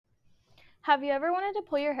Have you ever wanted to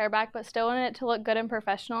pull your hair back but still wanted it to look good and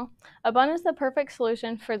professional? A bun is the perfect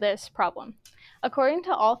solution for this problem. According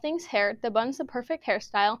to All Things Hair, the bun is the perfect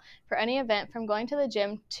hairstyle for any event from going to the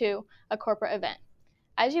gym to a corporate event.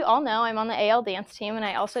 As you all know, I'm on the AL dance team and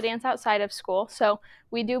I also dance outside of school, so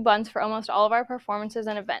we do buns for almost all of our performances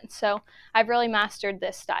and events, so I've really mastered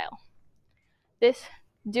this style.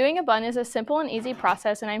 Doing a bun is a simple and easy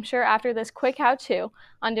process, and I'm sure after this quick how-to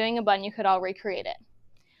on doing a bun, you could all recreate it.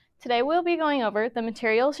 Today we'll be going over the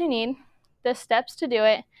materials you need, the steps to do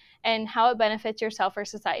it, and how it benefits yourself or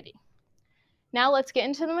society. Now let's get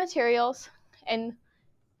into the materials and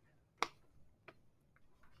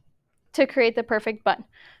to create the perfect bun.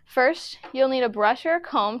 First, you'll need a brush or a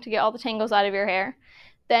comb to get all the tangles out of your hair.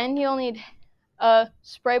 Then you'll need a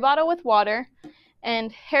spray bottle with water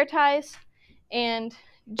and hair ties and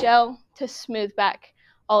gel to smooth back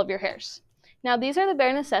all of your hairs. Now these are the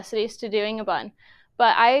bare necessities to doing a bun.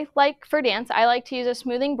 But for dance, I like to use a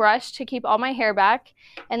smoothing brush to keep all my hair back.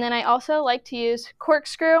 And then I also like to use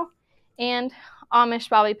corkscrew and Amish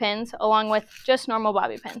bobby pins along with just normal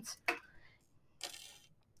bobby pins.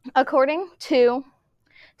 According to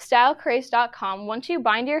stylecraze.com, once you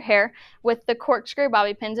bind your hair with the corkscrew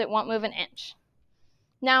bobby pins, it won't move an inch.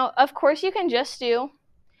 Now, of course, you can just do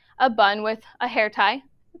a bun with a hair tie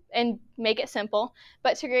and make it simple,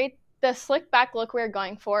 but to create the slick back look we're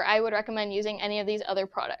going for, I would recommend using any of these other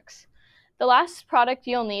products. The last product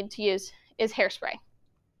you'll need to use is hairspray.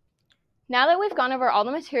 Now that we've gone over all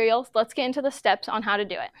the materials, let's get into the steps on how to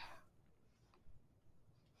do it.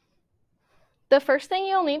 The first thing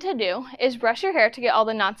you'll need to do is brush your hair to get all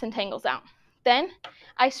the knots and tangles out. Then,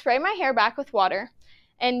 I spray my hair back with water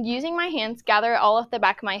and using my hands, gather it all off the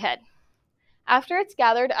back of my head. After it's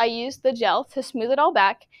gathered, I use the gel to smooth it all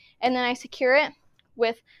back, and then I secure it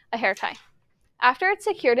with a hair tie. After it's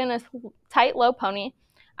secured in a tight low pony,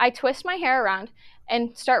 I twist my hair around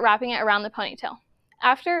and start wrapping it around the ponytail.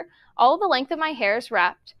 After all the length of my hair is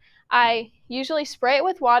wrapped, I usually spray it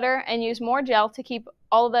with water and use more gel to keep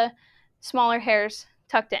all the smaller hairs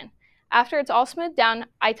tucked in. After it's all smoothed down,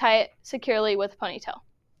 I tie it securely with a ponytail.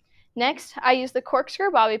 Next, I use the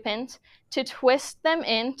corkscrew bobby pins to twist them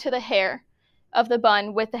into the hair of the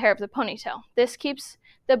bun with the hair of the ponytail. This keeps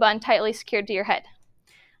the bun tightly secured to your head.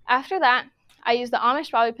 After that, I use the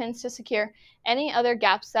Amish bobby pins to secure any other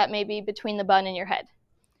gaps that may be between the bun and your head.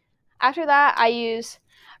 After that, I use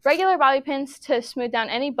regular bobby pins to smooth down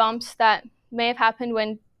any bumps that may have happened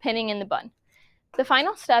when pinning in the bun. The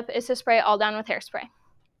final step is to spray it all down with hairspray.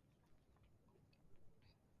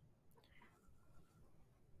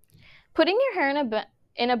 Putting your hair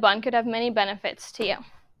in a bun could have many benefits to you.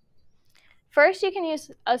 First, you can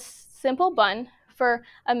use a simple bun for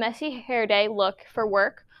a messy hair day look for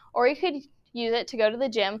work, or you could use it to go to the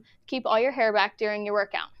gym to keep all your hair back during your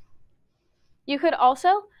workout. You could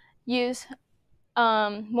also use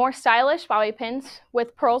more stylish bobby pins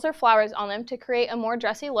with pearls or flowers on them to create a more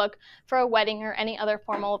dressy look for a wedding or any other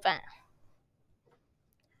formal event.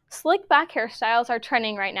 Slick back hairstyles are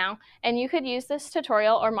trending right now, and you could use this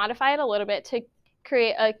tutorial or modify it a little bit to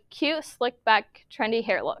create a cute, slick back, trendy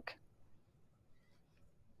hair look.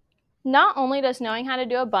 Not only does knowing how to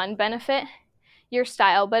do a bun benefit your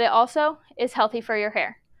style, but it also is healthy for your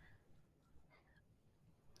hair.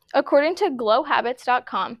 According to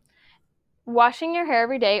glowhabits.com, washing your hair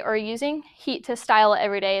every day or using heat to style it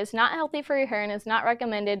every day is not healthy for your hair and is not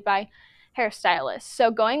recommended by hairstylists.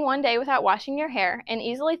 So going one day without washing your hair and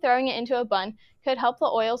easily throwing it into a bun could help the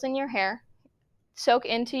oils in your hair soak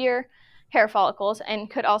into your hair follicles and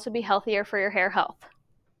could also be healthier for your hair health.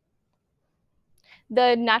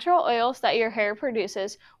 The natural oils that your hair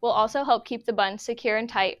produces will also help keep the bun secure and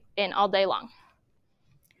tight in all day long.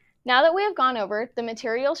 Now that we have gone over the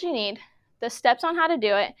materials you need, the steps on how to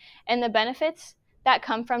do it, and the benefits that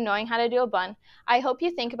come from knowing how to do a bun, I hope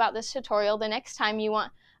you think about this tutorial the next time you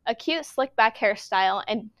want a cute slick back hairstyle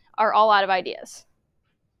and are all out of ideas.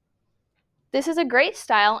 This is a great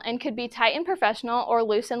style and could be tight and professional or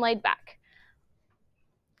loose and laid back.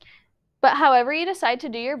 But however you decide to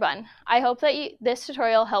do your bun, I hope that this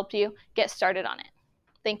tutorial helped you get started on it.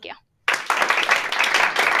 Thank you.